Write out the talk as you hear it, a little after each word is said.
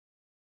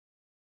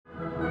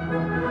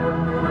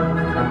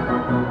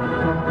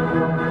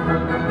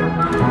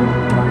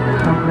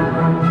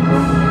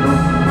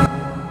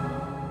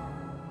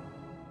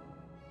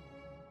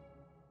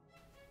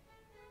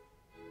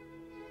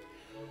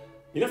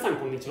皆さん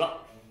こんにち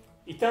は。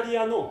イタリ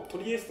アのト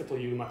リエステと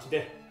いう町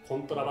でコ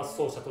ントラバス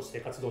奏者として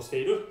活動して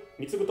いる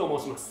三つと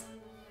申します。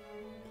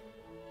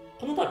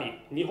この度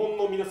日本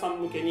の皆さん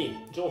向けに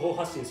情報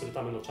発信する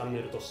ためのチャンネ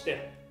ルとし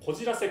てこ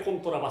じらせコン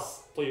トラバ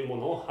スというも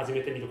のを始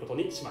めてみること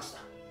にしまし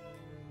た。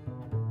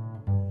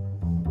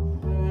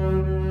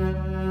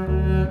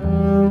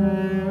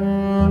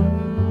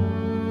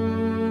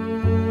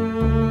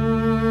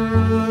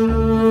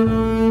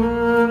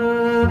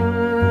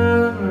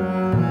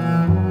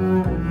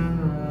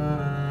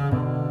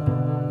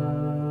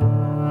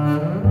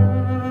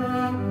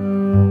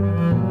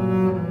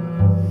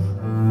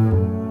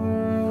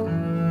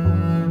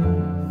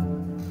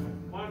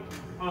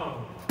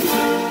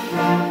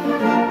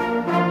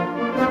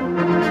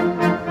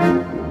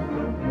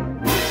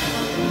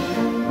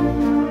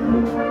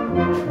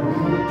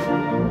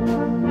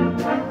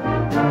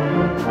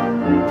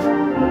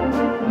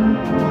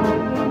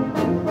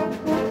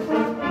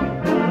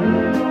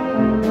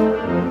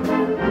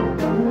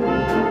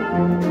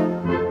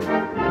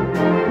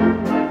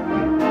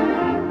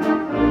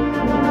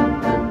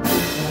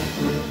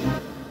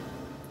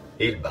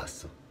Il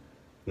basso.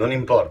 Non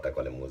importa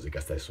quale musica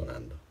stai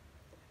suonando.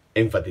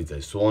 Enfatizza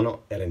il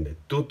suono e rende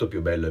tutto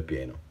più bello e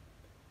pieno.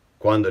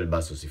 Quando il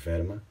basso si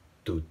ferma,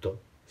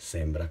 tutto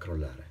sembra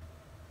crollare.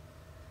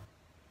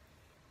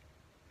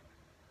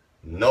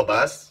 No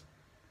bass,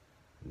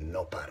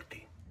 no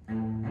party.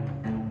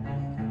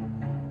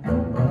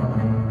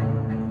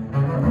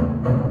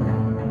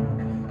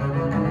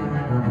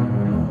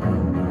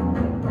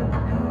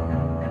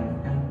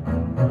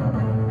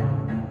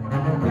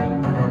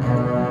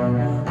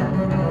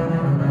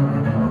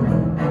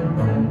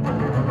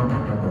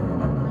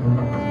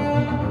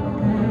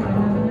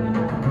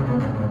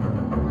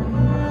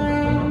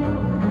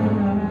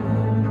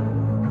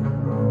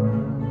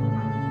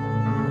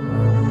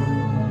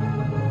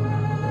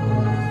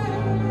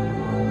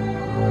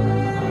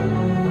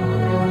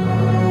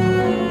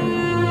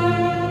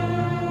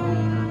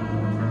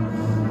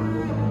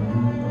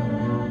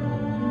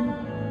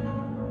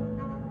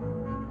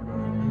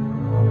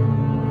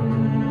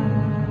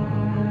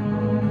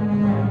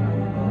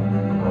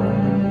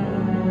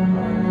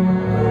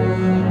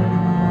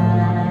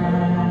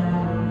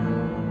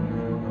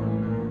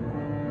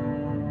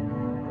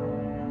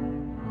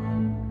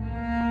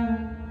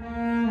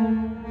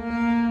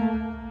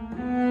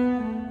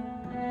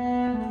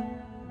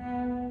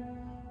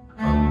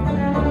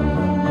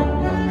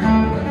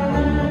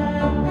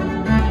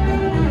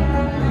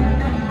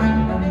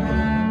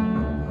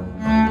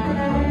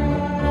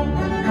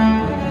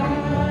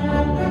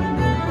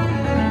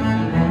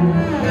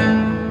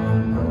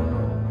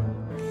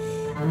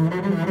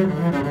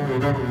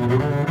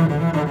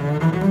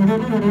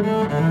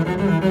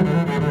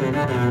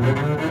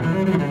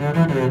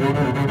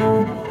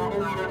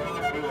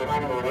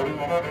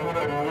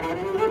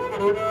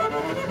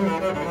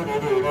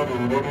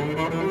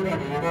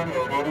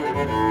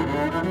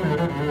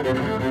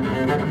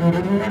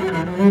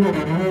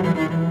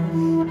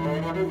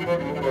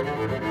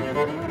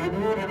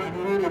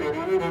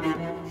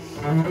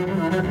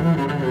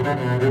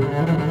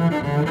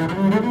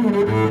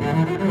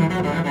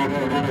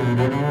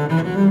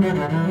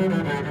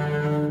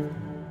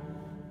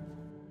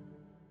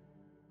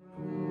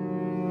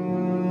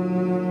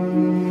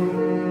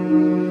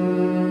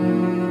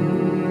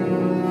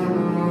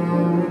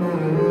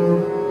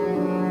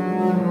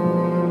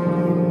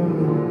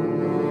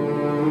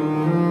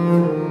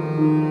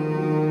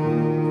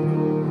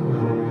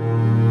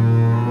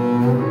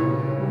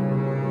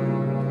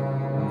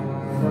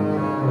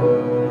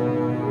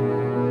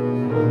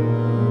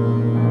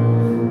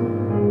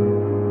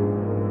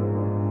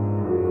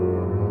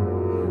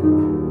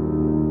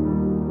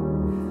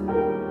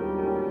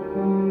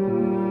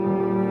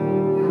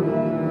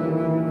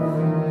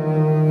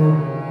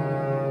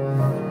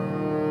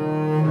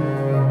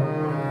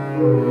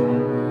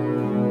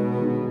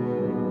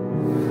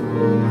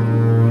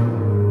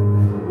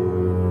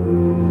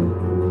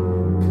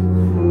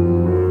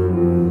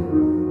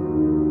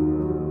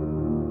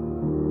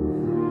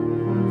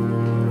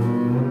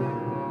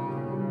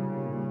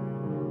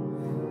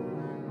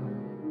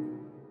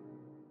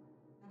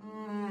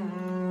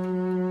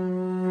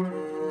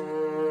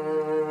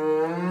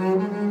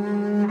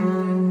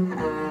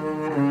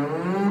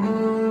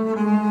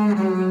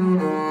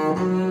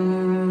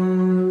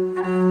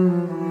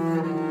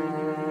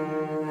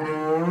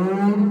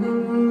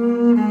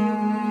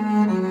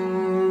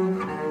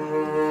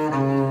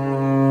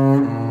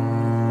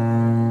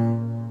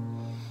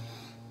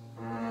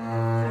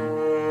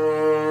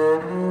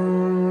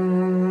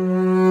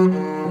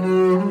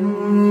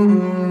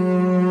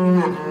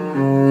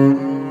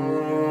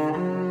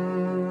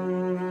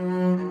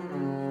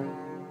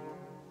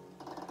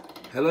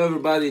 Hello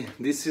everybody,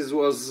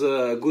 was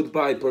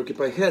Goodbye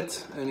Porcupine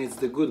Hat, and it's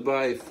the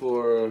goodbye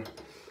for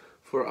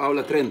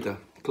Aula 30,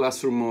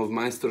 classroom of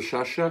Maestro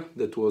Sciascia.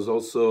 That was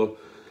also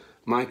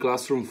my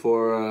classroom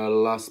for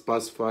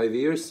past 5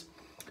 years,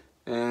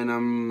 and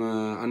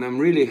I'm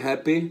really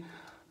happy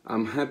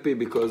I'm happy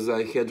because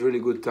I had really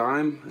good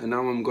time, and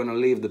now I'm gonna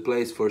leave the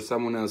place for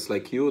someone else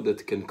like you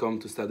that can come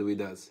to study with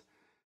us.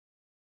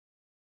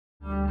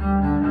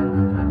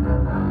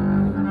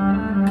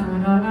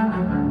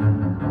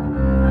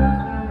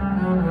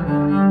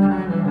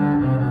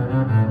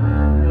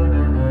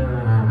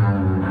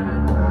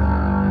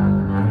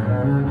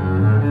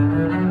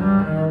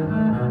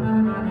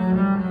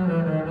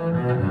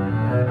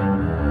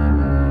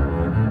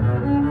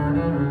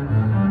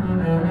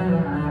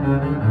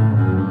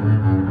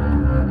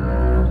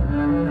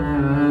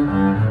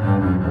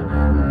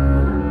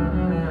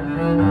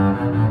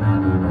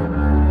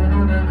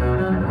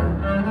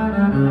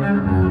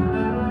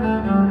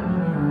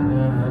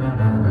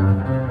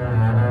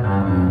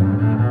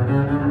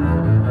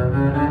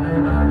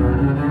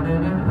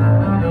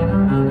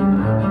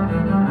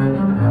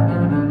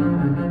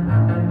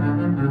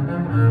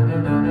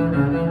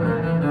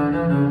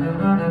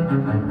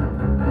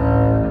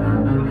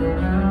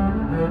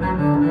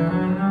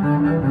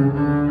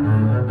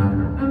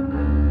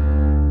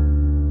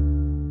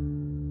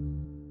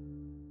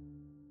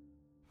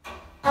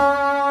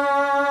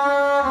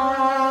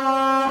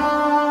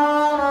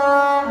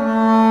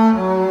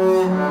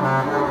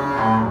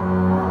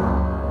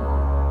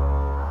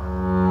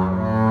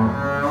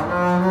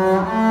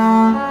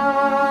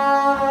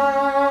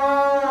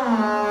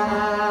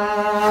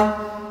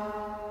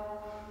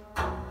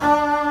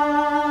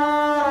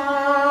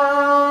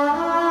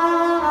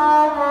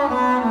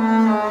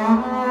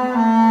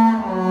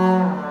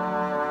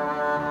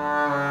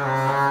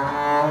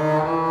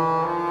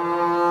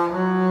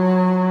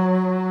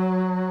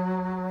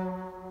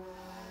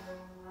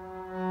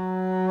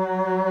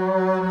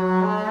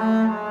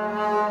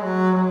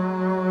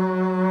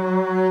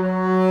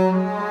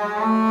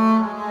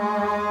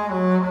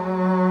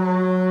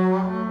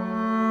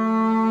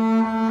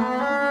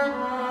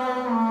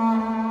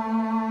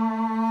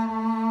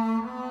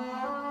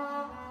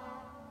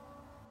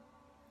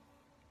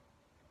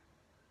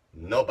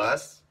 No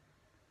bus,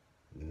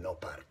 no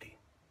party.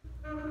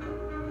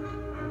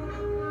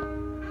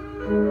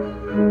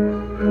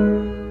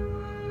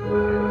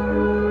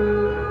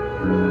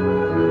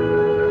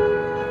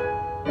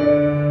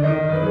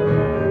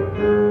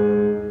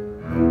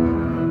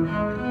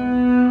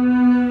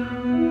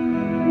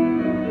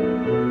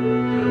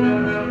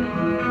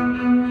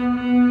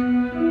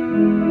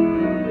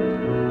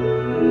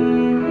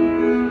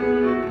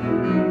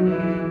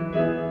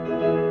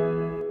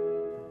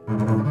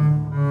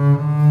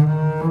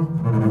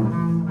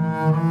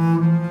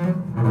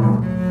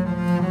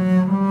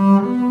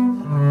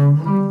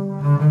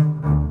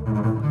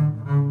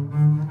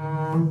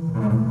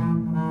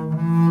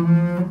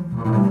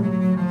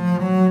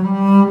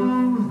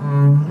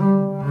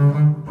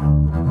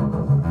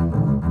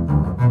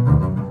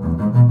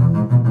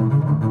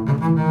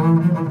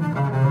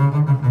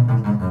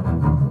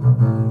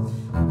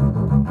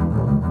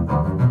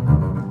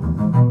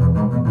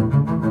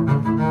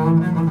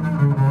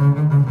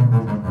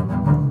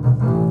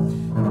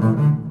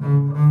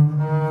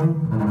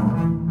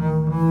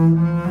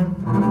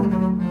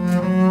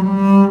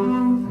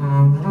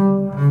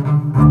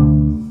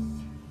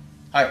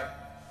 Hi!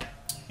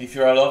 If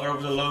you're a lover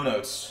of the low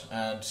notes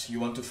and you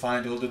want to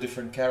find all the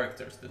different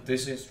characters that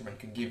this instrument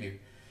can give you,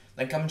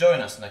 then come join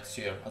us next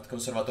year at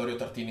Conservatorio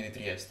Tartini di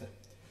Trieste.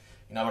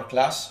 In our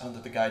class, under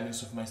the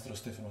guidance of Maestro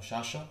Stefano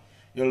Sciascia,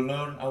 you'll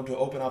learn how to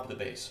open up the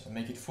bass and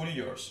make it fully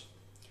yours.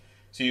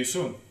 See you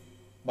soon!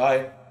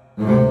 Bye!